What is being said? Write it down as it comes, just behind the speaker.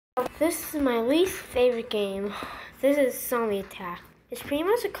This is my least favorite game. This is Zombie Attack. It's pretty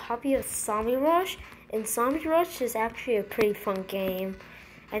much a copy of Zombie Rush, and Zombie Rush is actually a pretty fun game.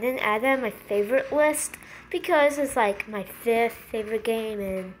 I didn't add that on my favorite list because it's like my 5th favorite game,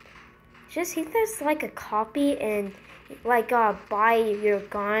 and just think that's like a copy and like buy your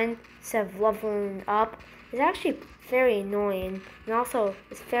gun instead of leveling up. It's actually very annoying, and also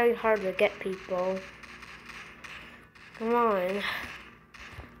it's very hard to get people. Come on.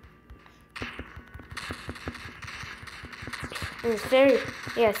 And it's very,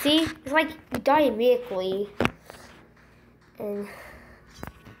 yeah, see? It's like you die immediately. And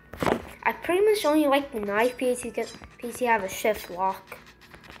I pretty much only like the knife because you have a shift lock.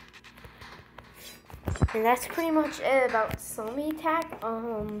 And that's pretty much it about Zombie Attack.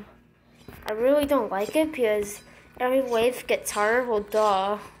 I really don't like it because every wave gets harder. Well,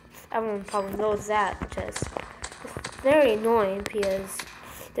 duh. Everyone probably knows that. Just it's very annoying because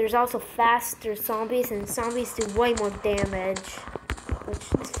there's also faster zombies, and zombies do way more damage, which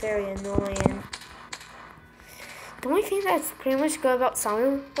is very annoying. The only thing that's pretty much good about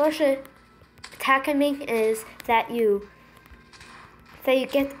Zombie Rush Attack, I mean, is that you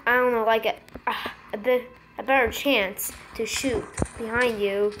get, I don't know, like a better chance to shoot behind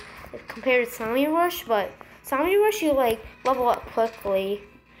you compared to Zombie Rush. But Zombie Rush, you like level up quickly.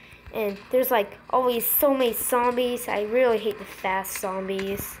 And there's like always so many zombies. I really hate the fast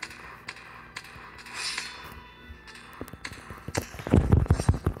zombies.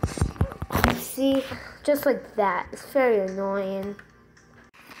 See, just like that. It's very annoying.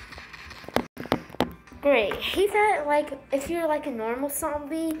 Great. Hate that, like, if you're like a normal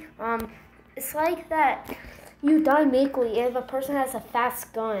zombie, it's like that you die immediately if a person has a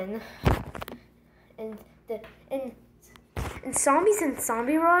fast gun. And zombies in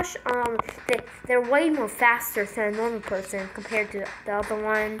Zombie Rush, they're way more faster than a normal person compared to the other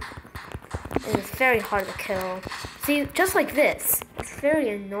one. And it's very hard to kill. See, just like this. It's very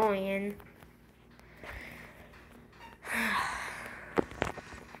annoying.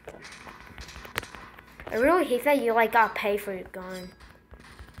 I really hate that you like gotta pay for your gun.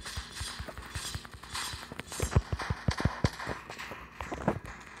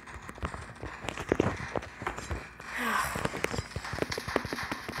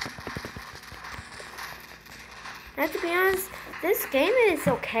 Now, to be honest, this game is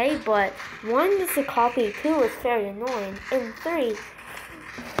okay, but 1 is a copy, 2 is very annoying, and 3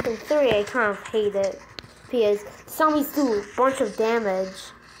 I kind of hate it, because zombies do a bunch of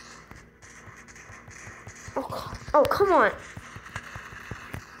damage. Oh, come on.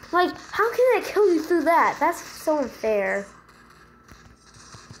 Like, how can I kill you through that? That's so unfair.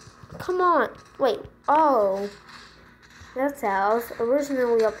 Come on. Wait, oh. That's how I was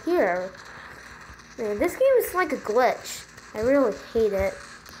originally up here. Man, this game is like a glitch. I really hate it.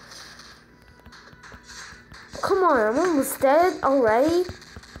 Come on, I'm almost dead already.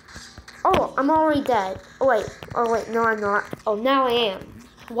 Oh, I'm already dead. Oh wait, no I'm not. Oh, now I am.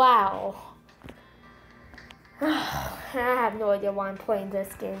 Wow. I have no idea why I'm playing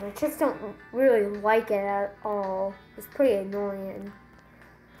this game. I just don't really like it at all. It's pretty annoying.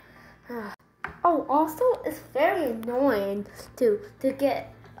 Oh, also, it's very annoying to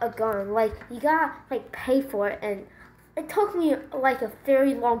get a gun. Like, you gotta like pay for it, and it took me like a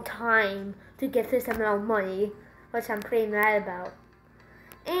very long time to get this amount of money, which I'm pretty mad about.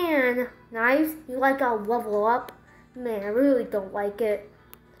 And knives, you like gotta level up. Man, I really don't like it.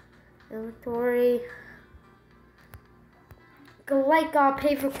 Inventory. Gotta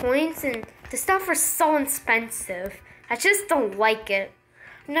pay for coins, and the stuff is so expensive. I just don't like it.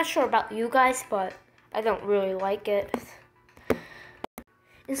 I'm not sure about you guys, but I don't really like it.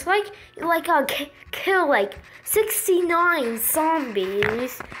 It's like you kill like 69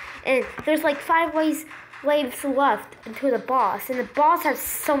 zombies, and there's like 5 waves left until the boss, and the boss has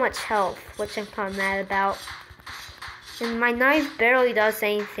so much health, which I'm kind of mad about. And my knife barely does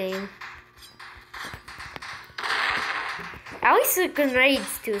anything. At least the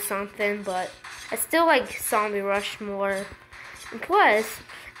grenades do something, but I still like Zombie Rush more. And plus,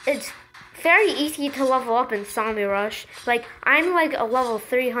 it's very easy to level up in Zombie Rush. Like, I'm like a level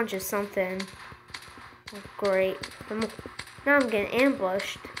 300 something. Oh, great. Now I'm getting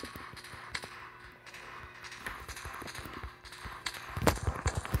ambushed.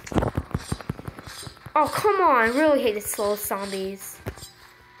 Oh, come on. I really hate the slow zombies.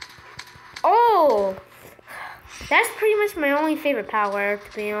 Oh! That's pretty much my only favorite power,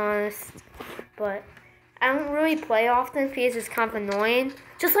 to be honest. But I don't really play often because it's kind of annoying.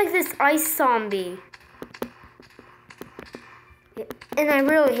 Just like this ice zombie. And I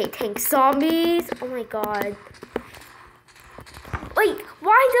really hate tank zombies. Oh my god. Wait,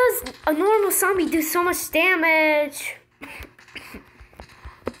 Why does a normal zombie do so much damage?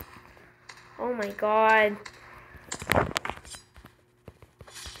 Oh my god.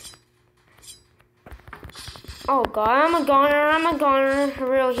 Oh god, I'm a goner. I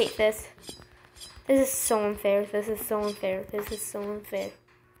really hate this. This is so unfair. This is so unfair.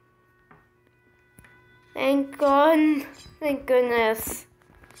 Thank God. Thank goodness.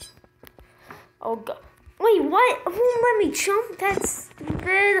 Oh god. Wait, what? It won't let me jump? That's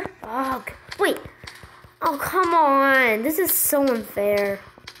stupid. Oh, wait. Oh, come on. This is so unfair.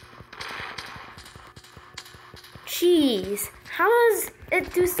 Jeez. How does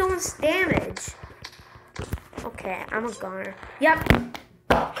it do so much damage? Okay, I'm a goner. Yep.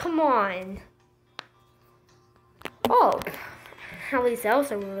 Come on. Oh. At least that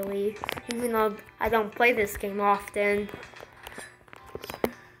was a relief. Even though I don't play this game often.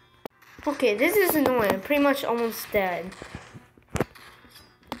 Okay, this is annoying. I'm pretty much almost dead.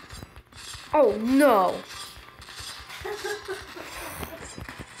 Oh no.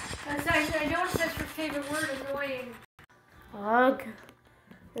 I noticed that's your favorite word, annoying. Ugh.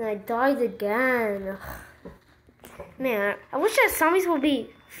 And I died again. Man, I wish that zombies would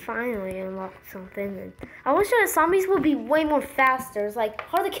be finally unlock something. And I wish that zombies would be way more faster. It's like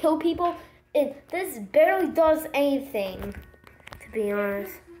hard to kill people, and this barely does anything, to be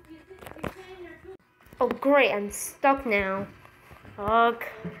honest. Oh great, I'm stuck now. Ugh.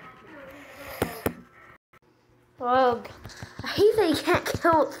 Ugh. I hate that you can't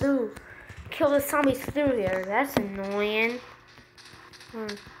kill the zombies through here. That's annoying.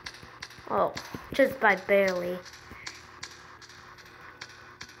 Oh, just by barely.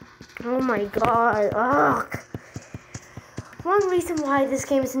 Oh my god. Ugh. One reason why this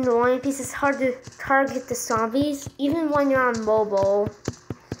game is annoying is it's hard to target the zombies, even when you're on mobile.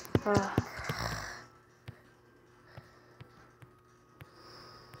 Ugh.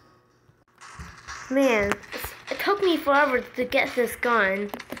 Man, it took me forever to get this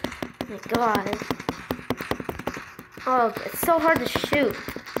gun. Oh my god. Oh, it's so hard to shoot.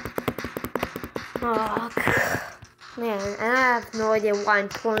 Oh, man, and I have no idea why I'm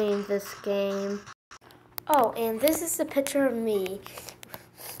playing this game. Oh, and this is a picture of me.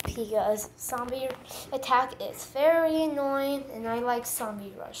 Because zombie attack is very annoying, and I like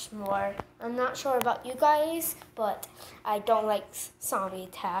zombie rush more. I'm not sure about you guys, but I don't like zombie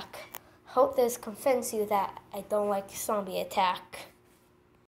attack. Hope this convinces you that I don't like zombie attack.